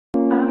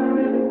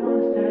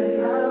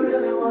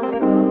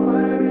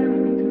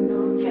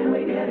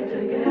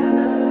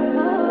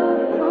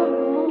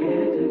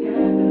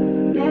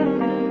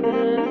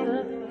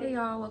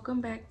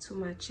welcome back to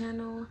my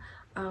channel.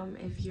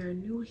 If you're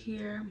new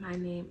here, my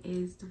name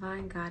is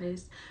Divine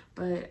Goddess,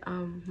 but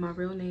my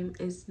real name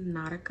is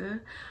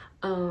Nautica,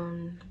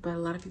 but a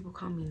lot of people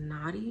call me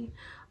Naughty.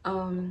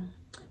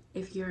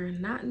 If you're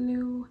not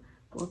new,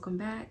 welcome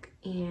back,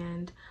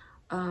 and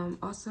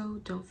also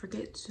don't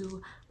forget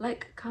to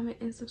like, comment,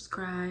 and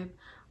subscribe.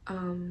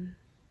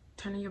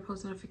 Turn on your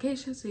post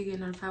notifications so you get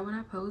notified when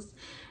I post.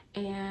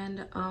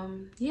 And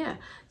yeah,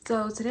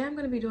 so today I'm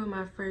going to be doing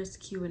my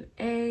first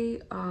Q&A.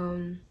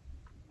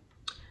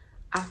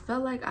 I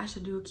felt like I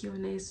should do a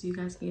Q&A so you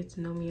guys can get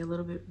to know me a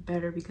little bit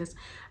better, because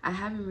I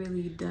haven't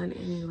really done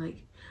any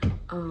like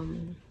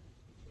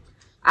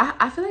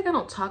I feel like I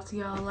don't talk to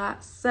y'all a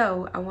lot,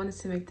 so I wanted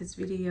to make this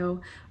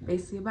video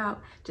basically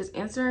about just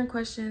answering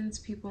questions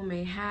people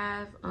may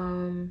have.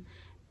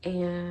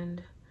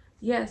 And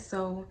yeah,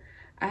 so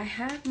I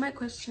have my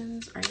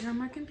questions right here on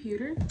my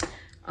computer.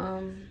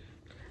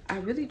 I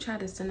really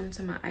tried to send them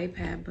to my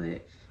iPad,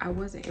 but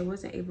it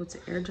wasn't able to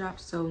airdrop.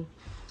 So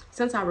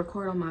since I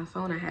record on my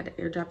phone, I had to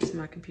airdrop it to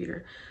my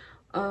computer.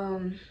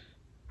 I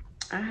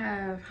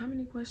have how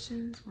many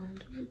questions?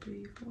 1, 2,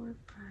 3, 4, 5,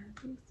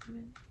 6,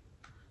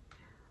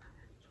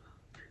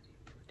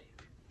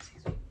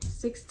 7,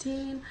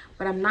 16,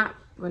 but I'm not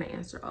going to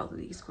answer all of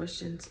these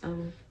questions.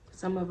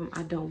 Some of them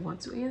I don't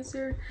want to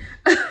answer.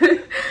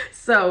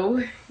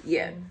 So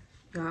yeah,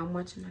 y'all, I'm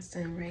watching my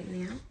son right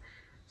now,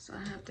 so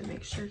I have to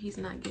make sure he's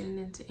not getting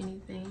into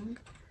anything.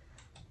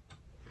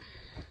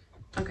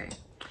 Okay,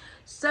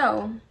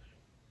 so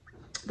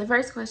the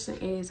first question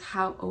is,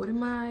 how old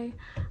am I?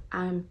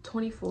 I'm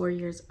 24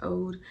 years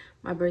old.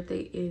 My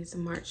birthday is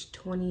March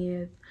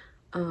 20th.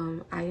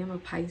 I am a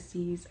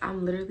Pisces.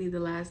 I'm literally the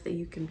last day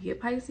you can be a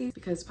Pisces,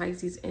 because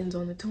Pisces ends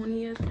on the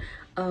 20th.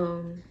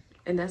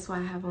 And that's why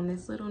I have on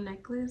this little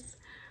necklace.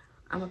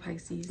 I'm a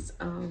Pisces.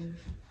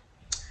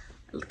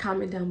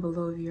 Comment down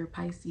below if you're a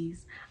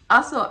Pisces.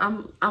 Also,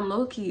 I'm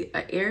low-key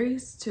a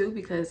Aries too,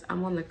 because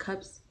I'm on the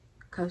cusp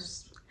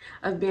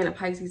of being a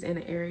Pisces and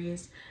an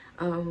Aries.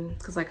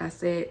 Because like I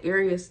said,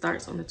 Aries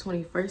starts on the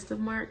 21st of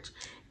March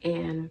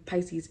and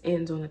Pisces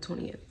ends on the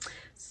 20th.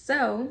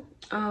 So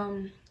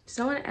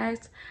someone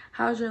asked,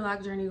 how's your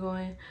lock journey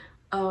going?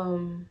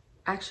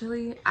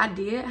 Actually, I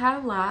did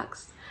have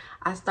locks.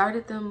 I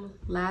started them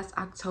last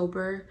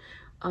October,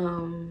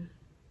 around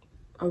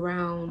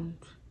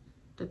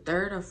the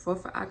 3rd or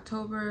 4th of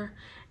October.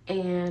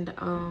 And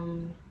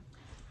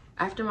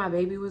after my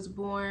baby was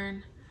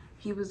born,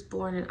 he was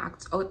born in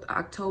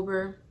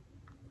October.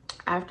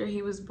 After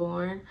he was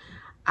born,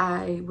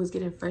 I was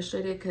getting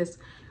frustrated because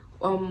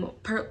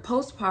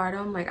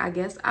postpartum, like, I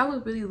guess I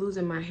was really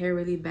losing my hair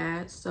really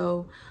bad.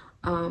 So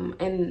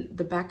and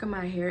the back of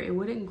my hair, it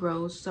wouldn't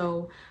grow.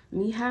 So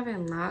me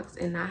having locks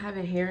and not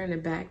having hair in the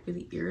back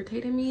really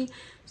irritated me.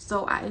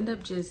 So I ended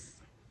up just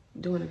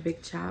doing a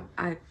big chop.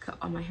 I cut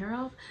all my hair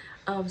off.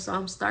 So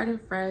I'm starting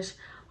fresh.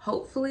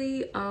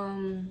 Hopefully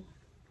I'm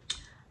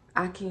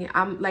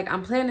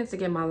planning to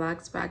get my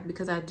locks back,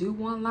 because I do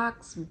want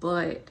locks,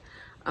 but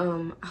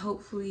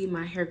hopefully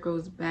my hair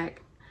grows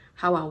back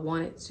how I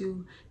want it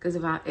to, because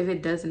if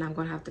it doesn't, I'm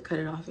gonna have to cut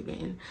it off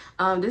again.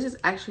 This is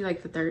actually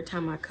like the 3rd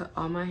time I cut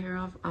all my hair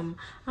off. I'm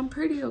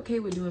pretty okay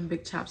with doing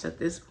big chops at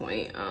this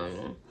point.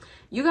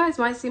 You guys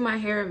might see my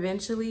hair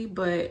eventually,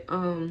 but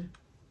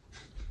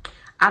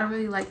I don't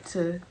really like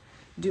to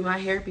do my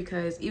hair,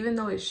 because even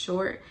though it's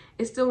short,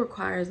 it still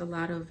requires a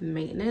lot of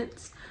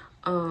maintenance.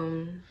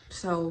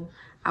 So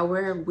I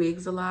wear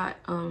wigs a lot.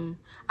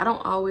 I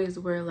don't always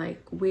wear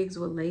like wigs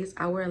with lace.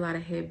 I wear a lot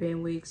of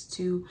headband wigs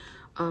too,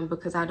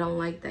 because I don't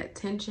like that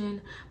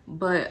tension.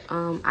 But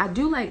I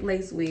do like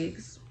lace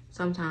wigs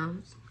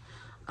sometimes.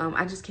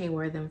 I just can't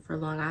wear them for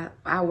long.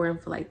 I wear them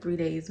for like 3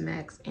 days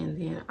max,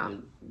 and then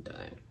I'm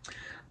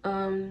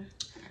done.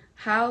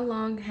 How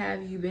long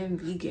have you been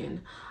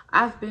vegan?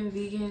 I've been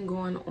vegan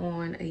going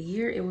on a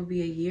year. It will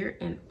be a year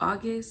in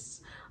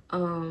August.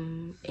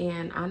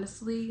 And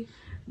honestly,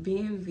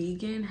 being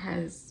vegan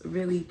has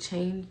really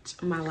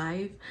changed my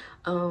life.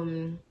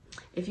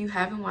 If you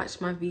haven't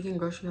watched my vegan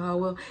grocery haul,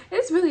 well,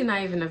 it's really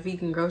not even a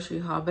vegan grocery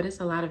haul, but it's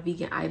a lot of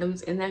vegan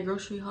items in that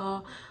grocery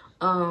haul.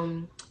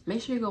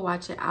 Make sure you go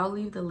watch it. I'll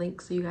leave the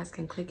link so you guys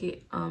can click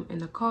it in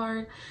the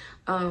card.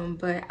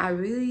 But I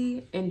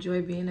really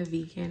enjoy being a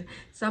vegan.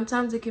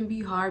 Sometimes it can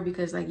be hard,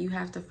 because like you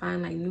have to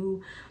find like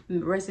new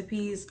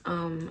recipes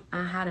on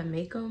how to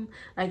make them.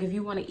 Like if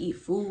you want to eat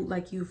food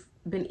like you've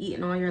been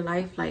eating all your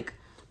life, like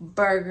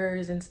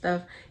burgers and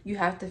stuff, you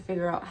have to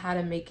figure out how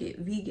to make it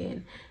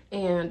vegan.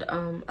 And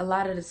a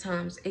lot of the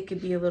times it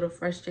could be a little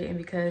frustrating,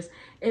 because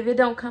if it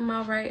don't come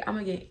out right, I'm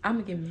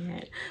gonna get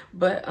mad.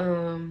 But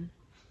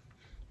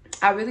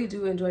I really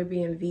do enjoy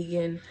being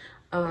vegan.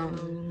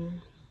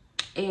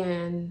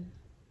 And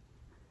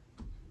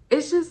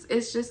it's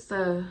just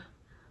a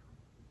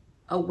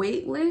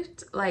weight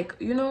lift. Like,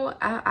 you know,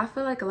 I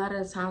feel like a lot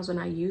of the times when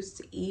I used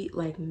to eat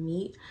like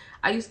meat,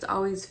 I used to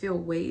always feel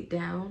weighed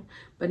down.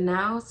 But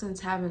now,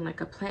 since having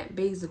like a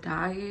plant-based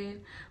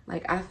diet,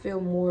 like I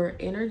feel more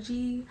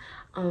energy.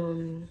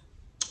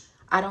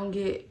 I don't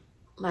get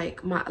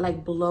like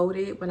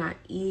bloated when I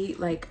eat.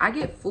 Like I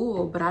get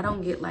full, but I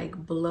don't get like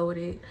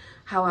bloated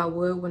how I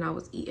would when I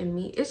was eating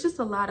meat. It's just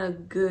a lot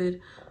of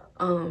good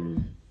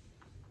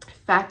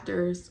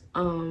factors,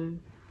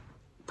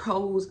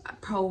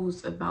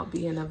 pros about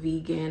being a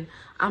vegan.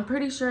 I'm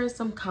pretty sure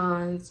some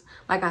cons.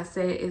 Like I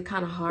said, it's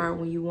kind of hard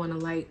when you want to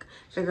like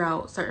figure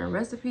out certain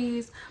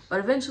recipes, but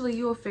eventually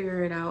you'll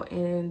figure it out,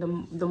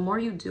 and the more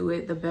you do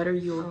it, the better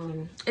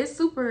you'll it's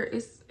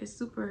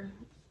super.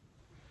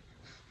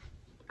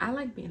 I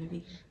like being a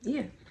vegan.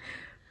 Yeah.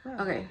 Wow.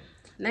 Okay,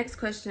 next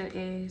question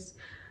is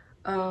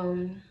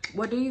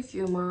what do you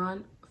fume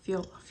on?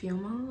 Fume.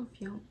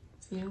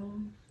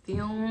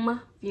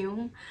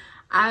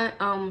 I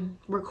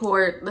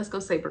record, let's go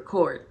say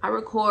record. I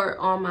record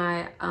on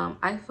my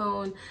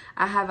iPhone.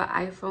 I have an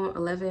iPhone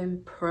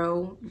 11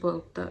 Pro,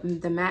 well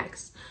the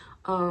Max.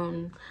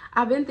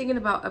 I've been thinking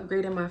about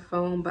upgrading my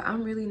phone, but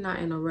I'm really not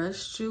in a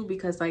rush to,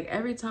 because like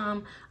every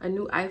time a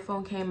new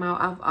iPhone came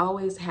out, I've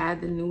always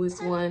had the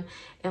newest one,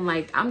 and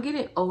like I'm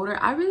getting older.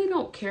 I really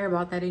don't care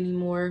about that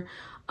anymore.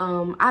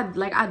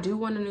 I do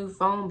want a new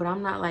phone, but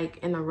I'm not like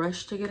in a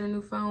rush to get a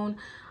new phone.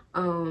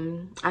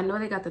 I know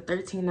they got the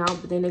 13 out,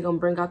 but then they're gonna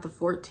bring out the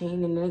 14,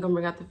 and then they're gonna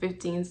bring out the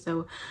 15,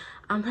 so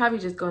I'm probably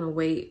just gonna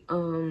wait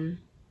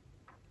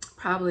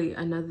probably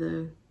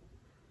another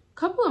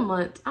couple of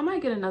months. I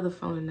might get another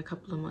phone in a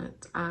couple of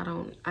months. I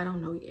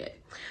don't know yet.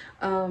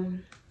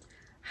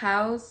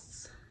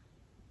 How's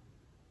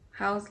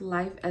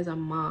life as a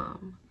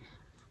mom?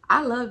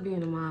 I love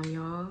being a mom,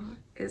 y'all.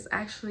 It's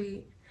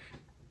actually,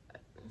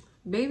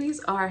 babies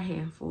are a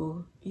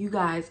handful. You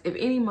guys, if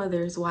any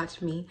mothers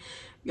watch me,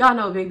 y'all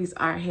know babies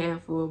are a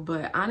handful.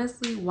 But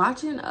honestly,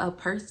 watching a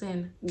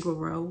person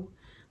grow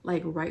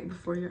like right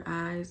before your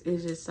eyes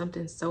is just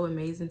something so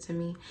amazing to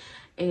me.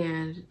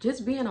 And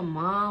just being a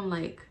mom,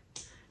 like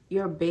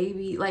your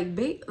baby, like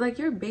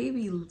your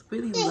baby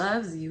really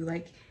loves you.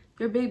 Like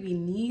your baby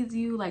needs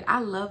you. Like I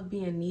love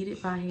being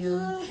needed by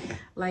him.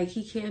 Like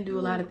he can't do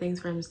a lot of things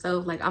for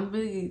himself. Like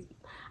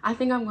I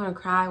think I'm gonna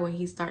cry when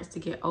he starts to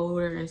get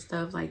older and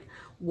stuff, like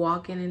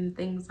walking and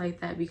things like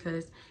that,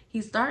 because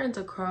he's starting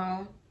to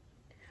crawl,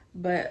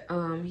 but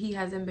he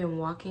hasn't been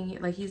walking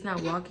yet. Like he's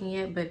not walking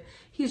yet, but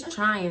he's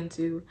trying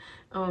to.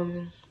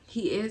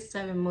 He is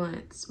 7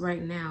 months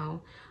right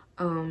now.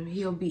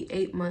 He'll be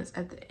 8 months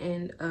at the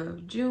end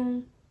of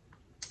June,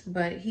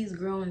 but he's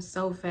growing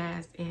so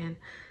fast. And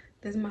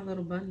this is my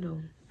little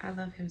bundle. I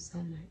love him so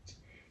much.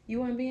 You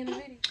want to be in the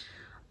video?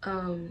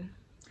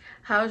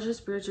 How's your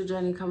spiritual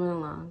journey coming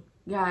along?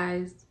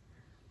 Guys,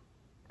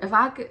 if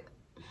I could,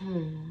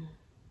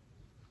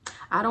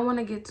 I don't want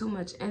to get too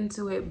much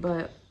into it,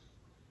 but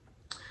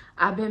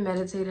I've been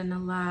meditating a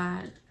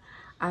lot.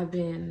 I've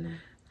been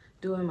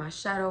doing my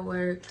shadow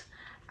work.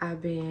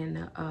 I've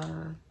been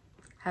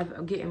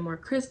getting more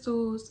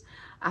crystals.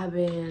 I've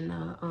been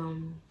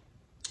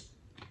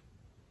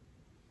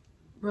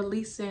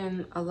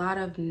releasing a lot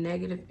of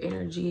negative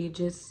energy,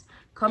 just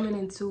coming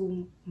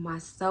into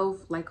myself,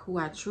 like who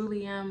I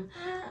truly am.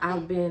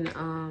 I've been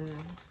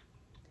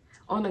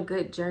on a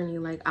good journey.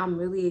 Like I'm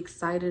really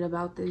excited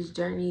about this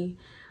journey.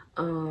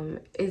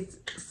 It's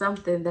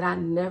something that I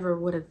never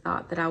would have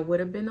thought that I would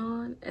have been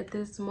on at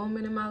this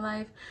moment in my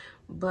life,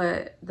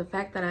 but the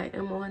fact that I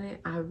am on it,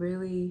 I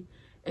really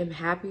am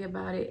happy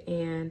about it.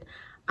 And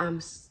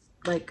I'm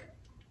like,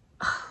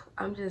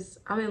 I'm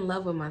in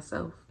love with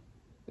myself,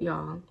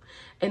 y'all.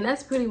 And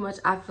that's pretty much,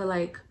 I feel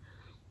like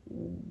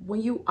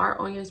when you are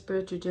on your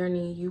spiritual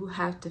journey, you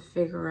have to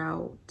figure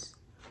out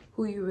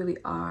who you really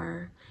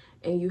are,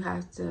 and you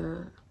have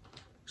to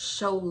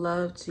show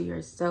love to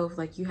yourself.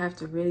 Like you have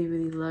to really,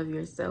 really love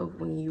yourself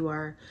when you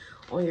are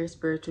on your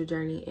spiritual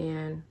journey.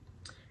 And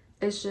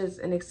it's just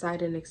an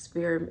exciting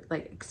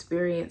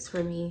experience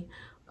for me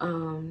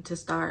to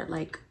start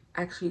like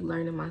actually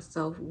learning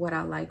myself, what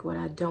I like, what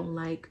I don't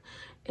like,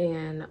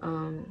 and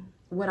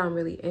what I'm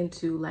really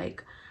into.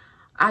 Like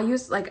I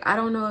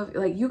don't know if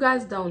like you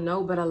guys don't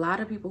know, but a lot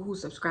of people who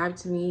subscribe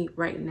to me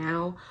right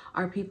now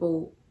are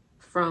people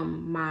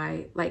from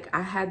my, like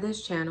I had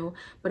this channel,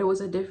 but it was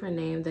a different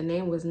name. The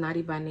name was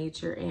Naughty by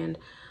Nature, and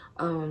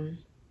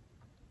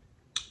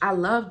I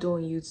love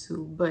doing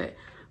YouTube, but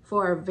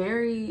for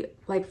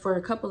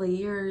a couple of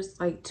years,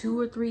 like 2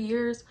 or 3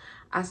 years,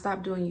 I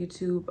stopped doing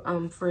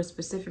YouTube for a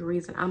specific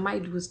reason. I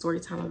might do a story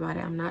time about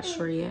it, I'm not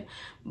sure yet,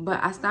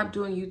 but I stopped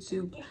doing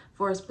YouTube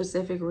for a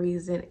specific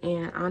reason.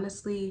 And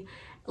honestly,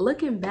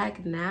 looking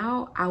back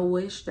now, I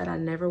wish that I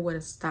never would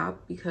have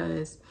stopped,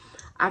 because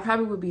I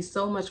probably would be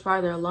so much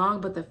farther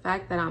along. But the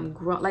fact that I'm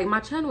growing, like my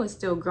channel is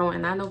still growing.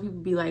 And I know people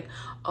be like,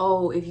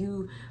 oh, if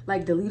you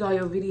like delete all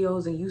your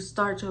videos and you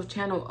start your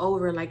channel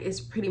over, like it's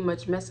pretty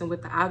much messing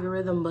with the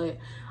algorithm. But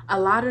a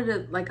lot of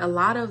the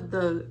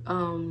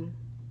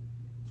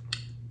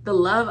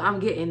love I'm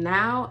getting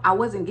now, I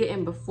wasn't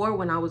getting before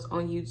when I was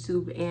on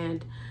YouTube.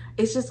 And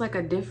it's just like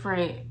a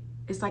different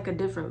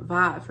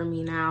vibe for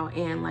me now.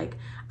 And like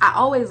I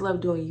always love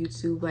doing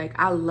YouTube. Like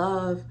I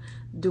love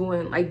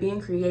doing, like, being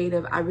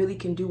creative. I really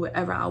can do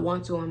whatever I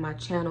want to on my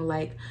channel.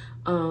 Like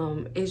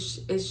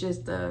it's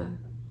just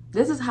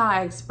this is how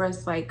I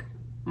express like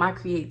my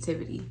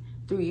creativity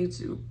through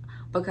YouTube,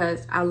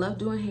 because I love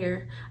doing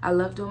hair, I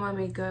love doing my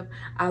makeup,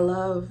 I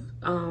love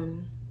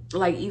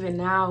like even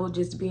now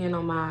just being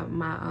on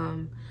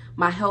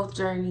my health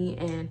journey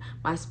and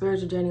my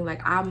spiritual journey.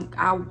 Like I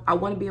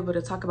want to be able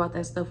to talk about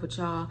that stuff with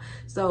y'all.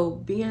 So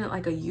being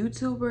like a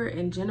YouTuber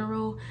in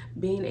general,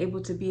 being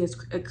able to be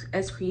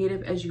as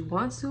creative as you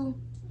want to,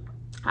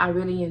 I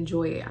really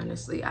enjoy it.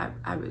 Honestly,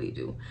 I really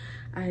do.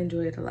 I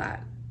enjoy it a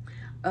lot.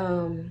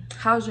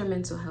 How's your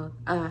mental health?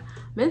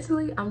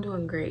 Mentally, I'm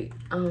doing great.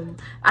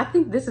 I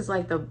think this is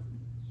like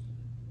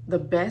the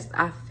best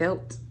I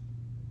felt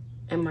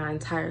in my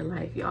entire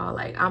life, y'all.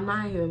 Like, I'm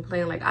not even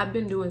playing. Like, I've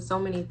been doing so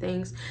many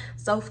things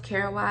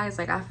self-care wise.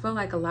 Like, I feel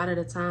like a lot of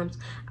the times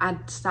I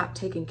stopped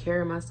taking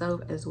care of myself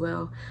as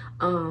well.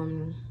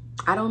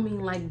 I don't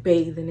mean like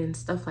bathing and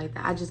stuff like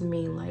that. I just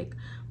mean like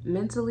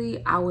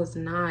mentally I was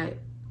not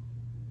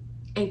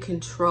in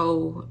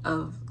control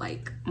of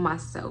like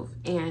myself,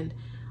 and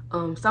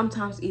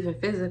sometimes even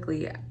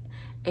physically.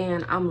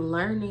 And I'm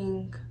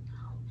learning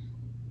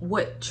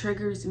what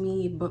triggers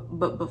me,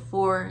 but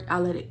before I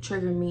let it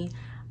trigger me,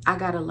 I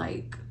gotta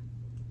like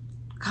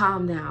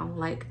calm down,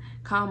 like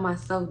calm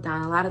myself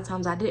down. A lot of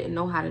times I didn't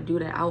know how to do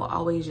that. I would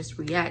always just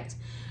react.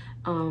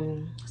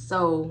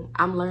 So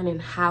I'm learning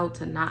how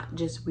to not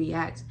just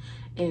react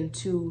and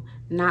to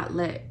not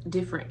let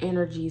different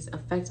energies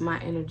affect my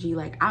energy.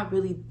 Like, I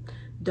really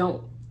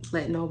don't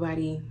let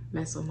nobody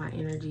mess with my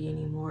energy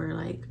anymore.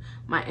 Like,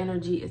 my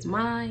energy is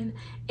mine,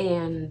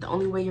 and the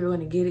only way you're going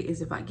to get it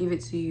is if I give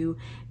it to you,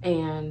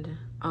 and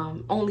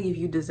only if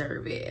you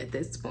deserve it at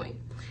this point.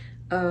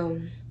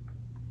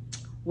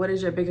 What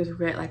is your biggest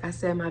regret? Like I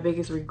said, my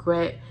biggest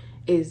regret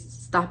is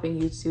stopping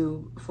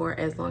YouTube for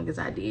as long as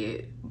I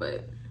did,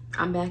 but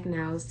I'm back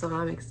now, so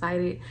I'm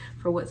excited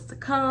for what's to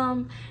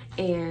come,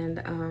 and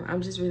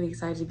I'm just really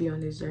excited to be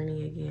on this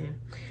journey again.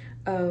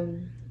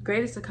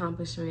 Greatest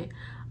accomplishment.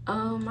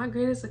 My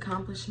greatest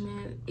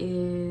accomplishment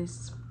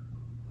is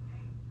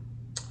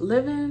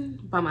living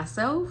by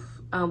myself.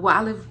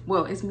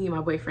 Well, it's me and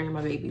my boyfriend and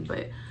my baby,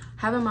 but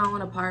having my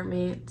own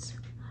apartment,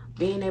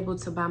 being able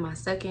to buy my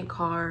second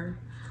car.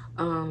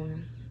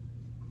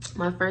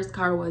 My first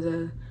car was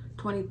a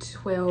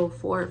 2012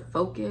 Ford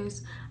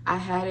Focus. I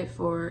had it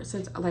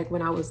since like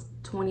when I was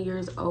 20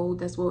 years old.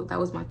 That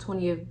was my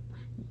 20th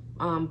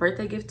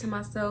birthday gift to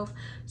myself.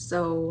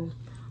 So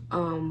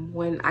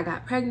when I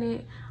got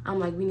pregnant, I'm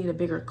like, we need a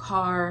bigger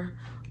car.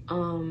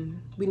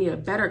 We need a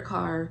better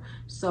car.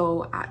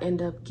 So I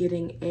end up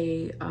getting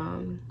a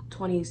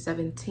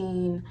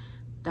 2017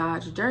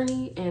 Dodge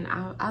Journey, and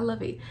I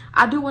love it.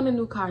 I do want a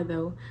new car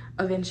though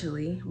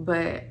eventually,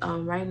 but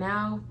right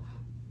now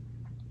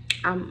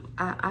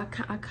I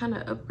kind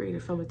of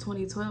upgraded from a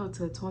 2012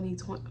 to a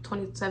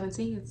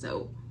 2017,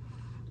 so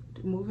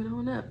moving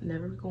on up,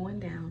 never going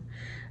down.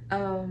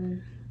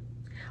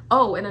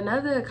 Oh, and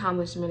another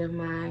accomplishment of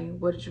mine,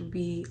 what would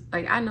be,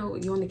 like, I know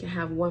you only can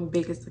have one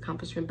biggest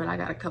accomplishment, but I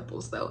got a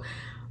couple. So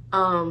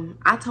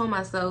I told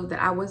myself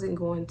that I wasn't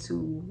going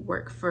to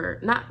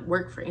not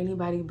work for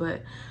anybody,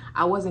 but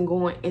I wasn't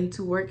going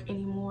into work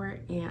anymore,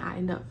 and I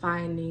ended up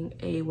finding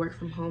a work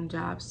from home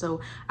job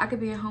so I could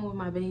be at home with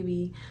my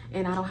baby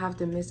and I don't have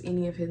to miss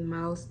any of his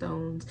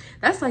milestones.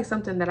 That's like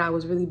something that I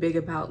was really big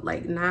about,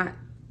 like not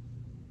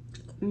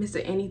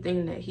missing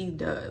anything that he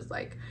does,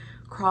 like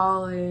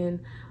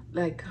crawling,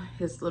 like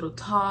his little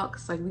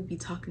talks. Like, we be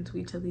talking to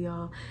each other,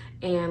 y'all,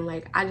 and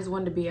like I just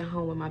wanted to be at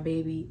home with my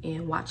baby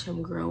and watch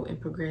him grow and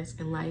progress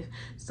in life.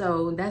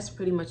 So that's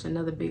pretty much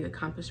another big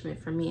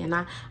accomplishment for me. And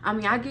I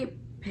mean, I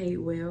get paid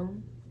well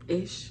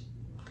ish.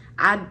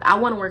 I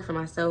want to work for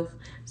myself,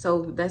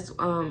 so that's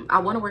I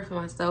want to work for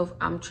myself.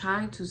 I'm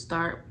trying to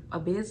start a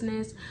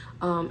business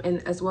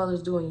and as well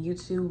as doing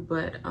YouTube,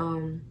 but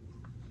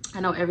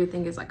I know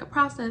everything is like a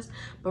process.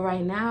 But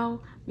right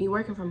now, me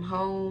working from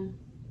home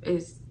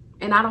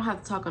and I don't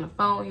have to talk on the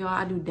phone, y'all.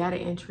 I do data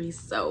entry,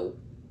 so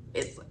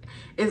it's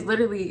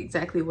literally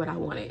exactly what I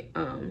wanted.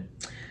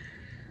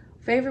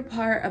 Favorite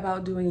part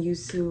about doing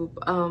YouTube.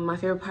 My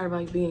favorite part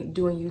about doing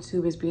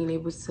YouTube is being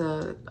able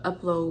to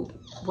upload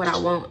what I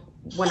want,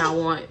 when I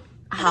want,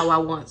 how I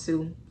want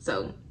to.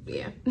 So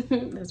yeah,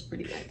 that's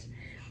pretty much.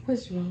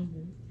 What's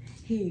wrong?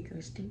 Here you go,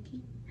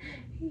 Stinky.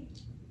 Here.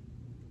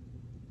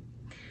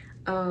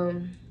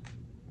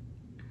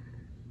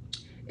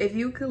 If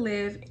you could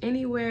live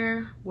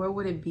anywhere, where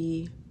would it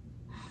be?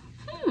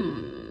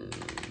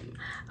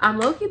 I'm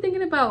low-key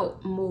thinking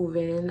about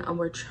moving.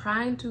 We're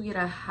trying to get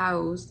a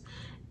house,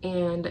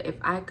 and if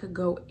I could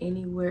go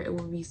anywhere, it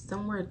would be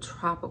somewhere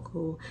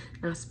tropical.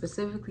 Now,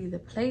 specifically the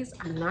place,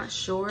 I'm not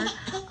sure.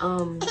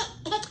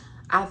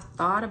 I've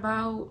thought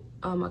about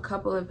a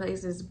couple of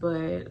places,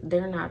 but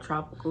they're not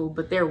tropical,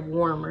 but they're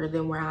warmer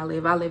than where I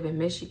live. I live in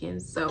Michigan,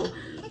 so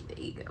there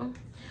you go.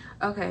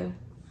 Okay,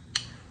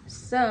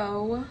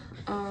 so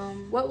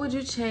what would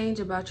you change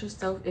about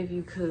yourself if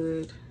you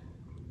could?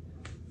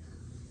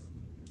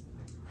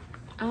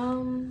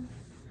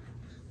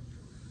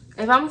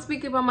 If I'm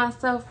speaking about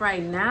myself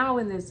right now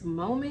in this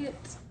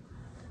moment,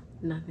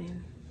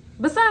 nothing.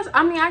 besides,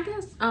 I mean, I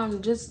guess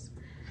just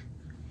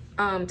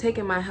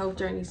taking my health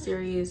journey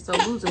serious, so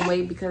losing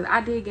weight, because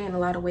I did gain a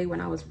lot of weight when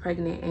I was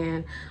pregnant,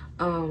 and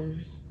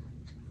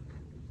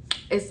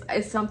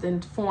it's something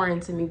foreign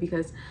to me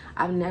because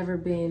I've never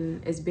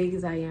been as big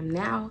as I am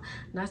now.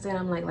 Not saying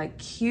I'm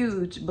like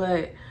huge,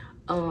 but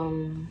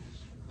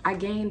I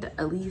gained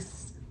at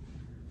least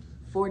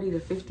 40 to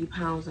 50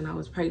 pounds when I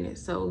was pregnant,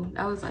 so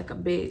that was like a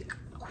big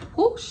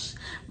whoosh.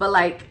 But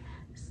like,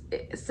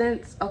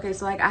 since, okay,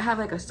 so like I have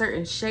like a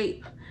certain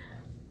shape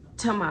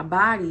to my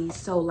body,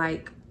 so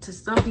like to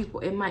some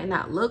people it might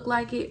not look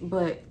like it,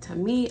 but to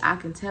me I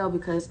can tell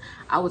because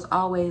I was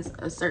always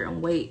a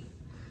certain weight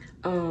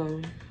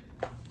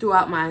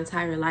throughout my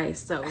entire life,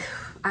 so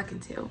I can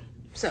tell.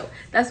 So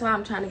that's why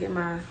I'm trying to get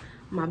my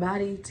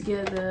body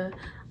together,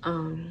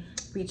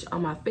 reach all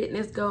my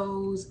fitness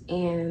goals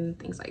and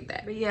things like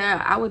that. But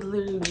yeah, I would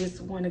literally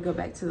just want to go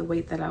back to the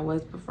weight that I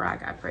was before I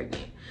got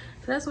pregnant.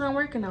 So that's what I'm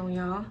working on,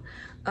 y'all.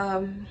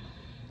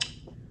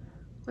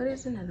 What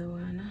is another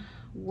one?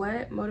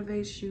 What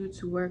motivates you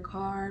to work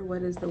hard?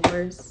 What is the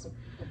worst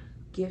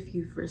gift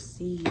you've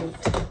received?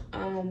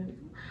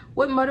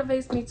 What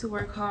motivates me to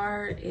work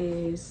hard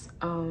is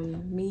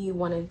me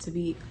wanting to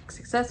be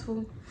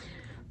successful.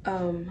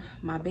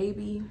 My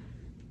baby,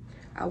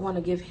 I want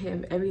to give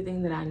him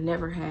everything that I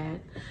never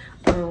had,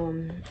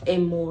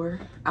 and more.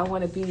 I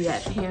want to be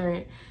that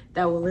parent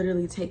that will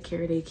literally take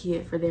care of their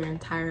kid for their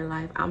entire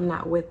life. I'm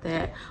not with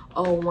that,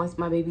 oh, once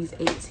my baby's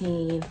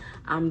 18,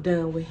 I'm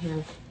done with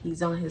him,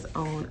 he's on his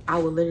own. I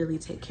will literally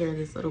take care of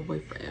this little boy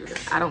forever.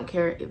 I don't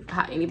care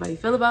how anybody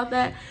feel about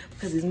that,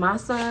 because he's my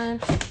son,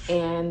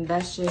 and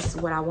that's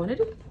just what I want to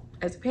do.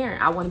 As a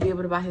parent, I want to be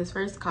able to buy his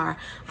first car.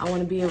 I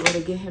want to be able to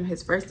get him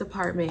his first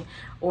apartment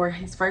or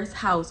his first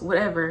house,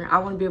 whatever. I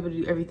want to be able to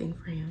do everything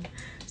for him.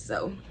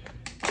 So,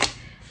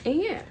 and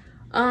yeah.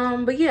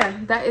 But yeah,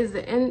 that is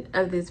the end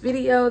of this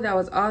video. That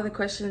was all the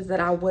questions that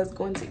I was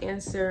going to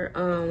answer.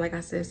 Like I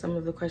said, some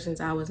of the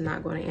questions I was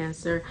not going to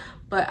answer,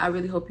 but I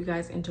really hope you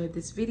guys enjoyed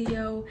this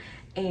video,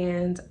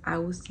 and I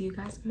will see you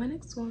guys in my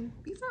next one.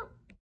 Peace out.